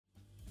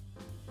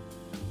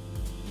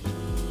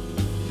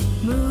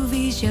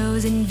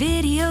shows and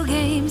video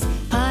games,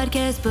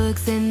 podcast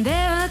books and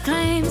their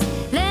acclaims.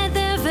 Let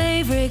their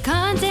favorite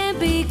content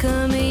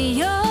become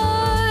yours.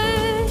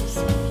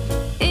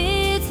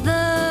 It's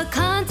the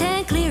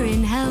Content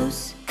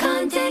Clearinghouse.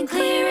 Content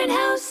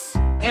Clearinghouse.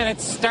 And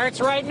it starts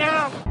right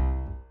now.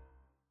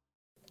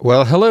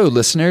 Well, hello,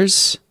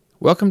 listeners.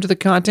 Welcome to the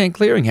Content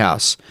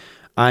Clearinghouse.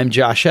 I'm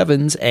Josh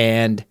Evans,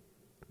 and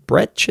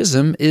Brett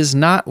Chisholm is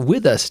not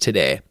with us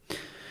today.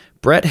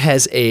 Brett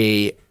has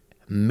a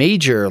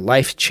major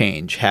life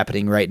change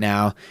happening right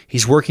now.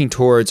 He's working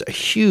towards a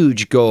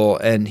huge goal,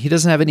 and he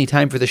doesn't have any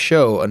time for the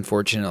show,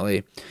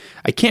 unfortunately.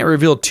 I can't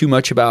reveal too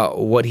much about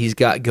what he's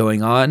got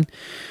going on.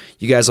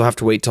 You guys will have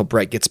to wait till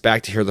Brett gets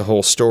back to hear the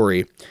whole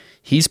story.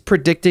 He's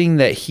predicting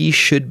that he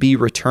should be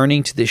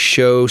returning to the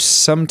show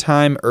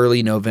sometime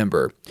early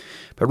November.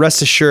 But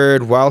rest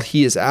assured, while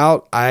he is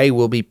out, I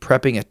will be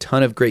prepping a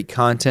ton of great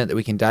content that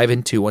we can dive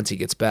into once he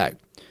gets back.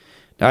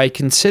 Now, I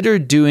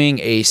considered doing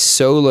a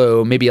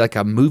solo, maybe like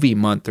a movie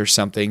month or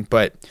something,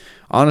 but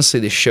honestly,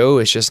 the show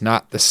is just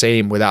not the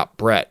same without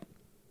Brett.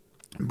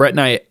 Brett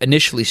and I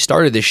initially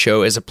started this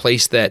show as a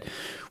place that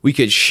we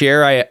could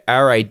share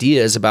our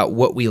ideas about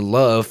what we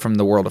love from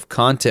the world of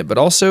content, but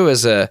also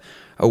as a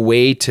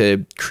way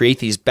to create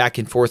these back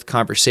and forth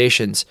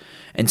conversations.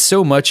 And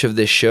so much of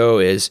this show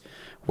is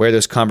where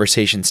those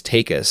conversations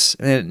take us.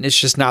 And it's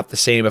just not the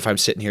same if I'm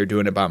sitting here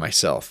doing it by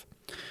myself.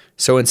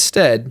 So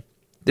instead,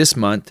 this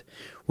month,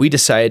 we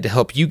decided to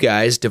help you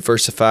guys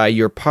diversify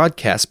your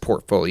podcast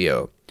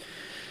portfolio.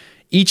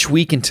 Each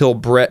week until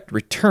Brett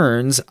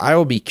returns, I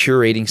will be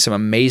curating some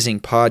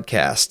amazing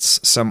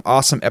podcasts, some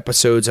awesome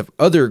episodes of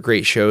other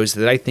great shows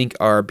that I think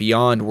are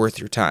beyond worth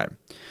your time.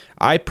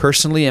 I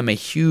personally am a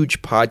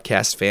huge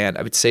podcast fan.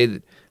 I would say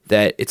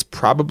that it's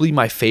probably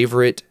my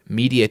favorite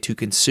media to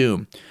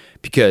consume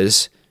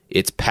because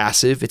it's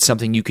passive. It's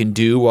something you can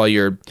do while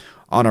you're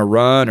on a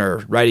run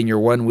or riding your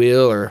one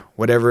wheel or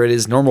whatever it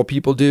is normal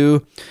people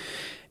do.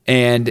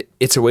 And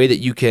it's a way that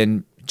you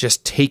can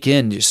just take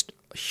in just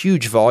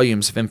huge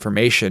volumes of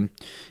information.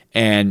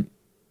 And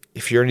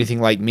if you're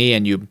anything like me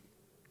and you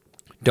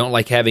don't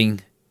like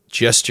having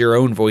just your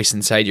own voice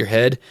inside your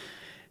head,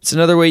 it's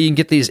another way you can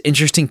get these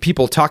interesting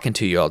people talking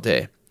to you all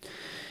day.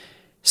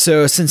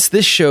 So since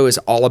this show is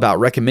all about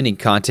recommending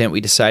content,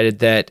 we decided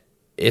that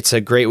it's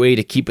a great way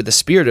to keep with the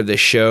spirit of this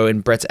show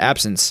in Brett's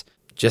absence.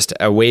 Just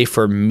a way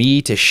for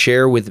me to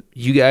share with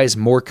you guys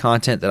more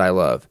content that I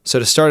love. So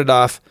to start it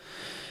off,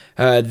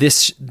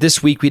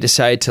 this week we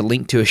decided to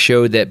link to a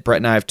show that Brett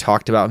and I have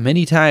talked about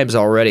many times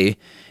already,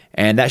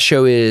 and that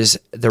show is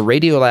the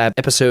Radiolab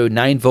episode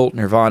 9-Volt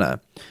Nirvana.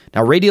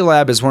 Now,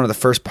 Radiolab is one of the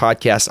first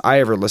podcasts I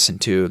ever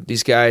listened to.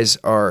 These guys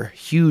are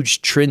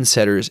huge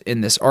trendsetters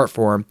in this art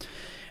form,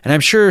 and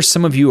I'm sure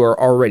some of you are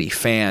already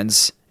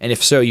fans, and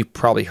if so, you've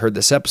probably heard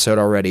this episode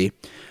already.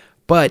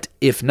 But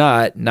if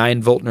not,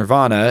 9-Volt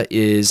Nirvana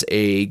is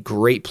a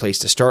great place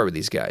to start with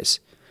these guys.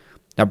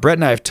 Now, Brett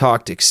and I have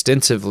talked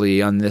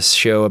extensively on this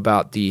show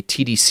about the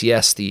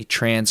TDCS, the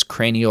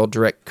transcranial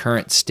direct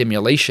current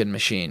stimulation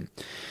machine.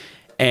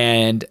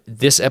 And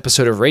this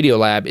episode of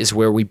Radiolab is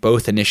where we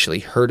both initially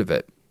heard of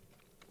it.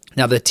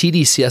 Now, the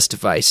TDCS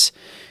device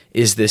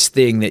is this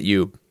thing that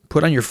you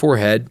put on your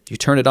forehead, you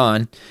turn it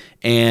on,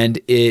 and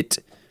it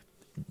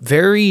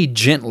very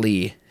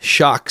gently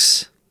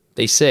shocks,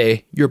 they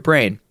say, your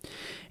brain.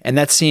 And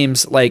that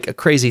seems like a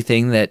crazy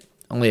thing that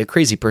only a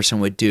crazy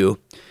person would do.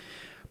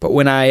 But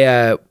when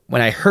I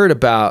heard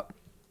about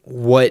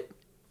what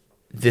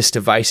this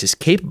device is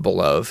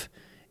capable of,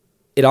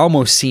 it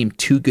almost seemed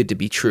too good to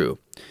be true.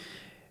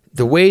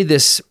 The way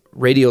this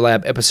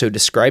Radiolab episode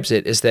describes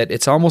it is that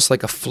it's almost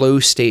like a flow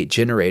state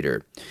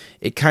generator.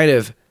 It kind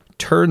of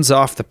turns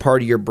off the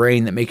part of your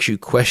brain that makes you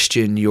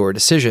question your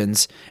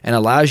decisions and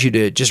allows you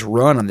to just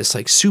run on this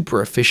like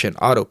super efficient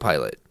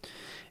autopilot.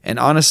 And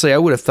honestly, I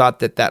would have thought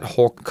that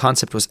whole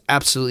concept was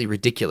absolutely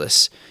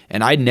ridiculous.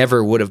 And I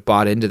never would have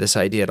bought into this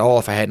idea at all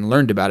if I hadn't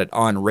learned about it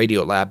on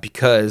Radiolab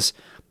because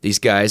these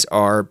guys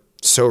are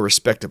so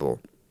respectable.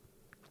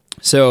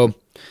 So,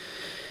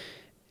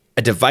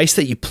 a device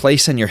that you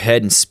place on your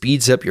head and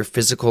speeds up your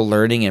physical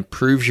learning and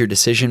improves your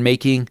decision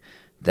making,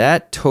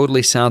 that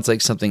totally sounds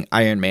like something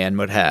Iron Man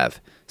would have.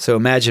 So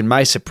imagine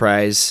my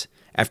surprise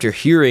after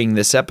hearing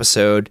this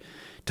episode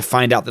to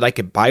find out that I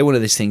could buy one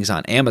of these things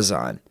on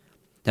Amazon.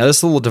 Now,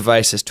 this little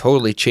device has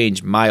totally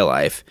changed my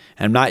life,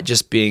 and I'm not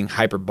just being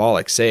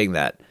hyperbolic saying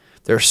that.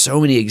 There are so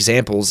many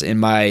examples in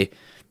my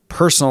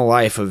personal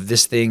life of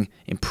this thing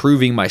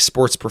improving my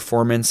sports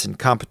performance and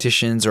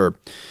competitions or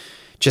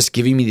just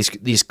giving me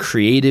these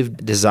creative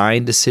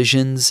design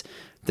decisions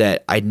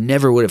that I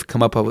never would have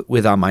come up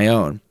with on my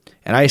own.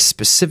 And I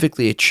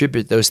specifically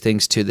attribute those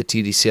things to the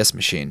TDCS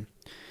machine.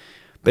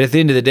 But at the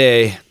end of the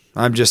day,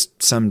 I'm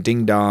just some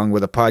ding-dong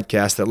with a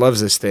podcast that loves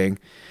this thing.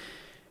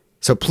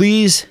 So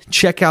please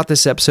check out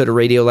this episode of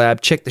Radiolab.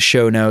 Check the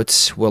show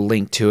notes. We'll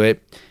link to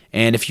it.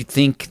 And if you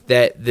think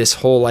that this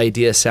whole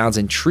idea sounds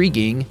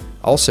intriguing,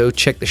 also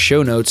check the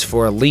show notes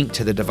for a link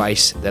to the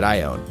device that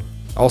I own.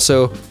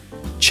 Also,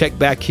 check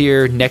back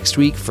here next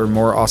week for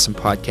more awesome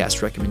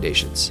podcast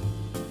recommendations.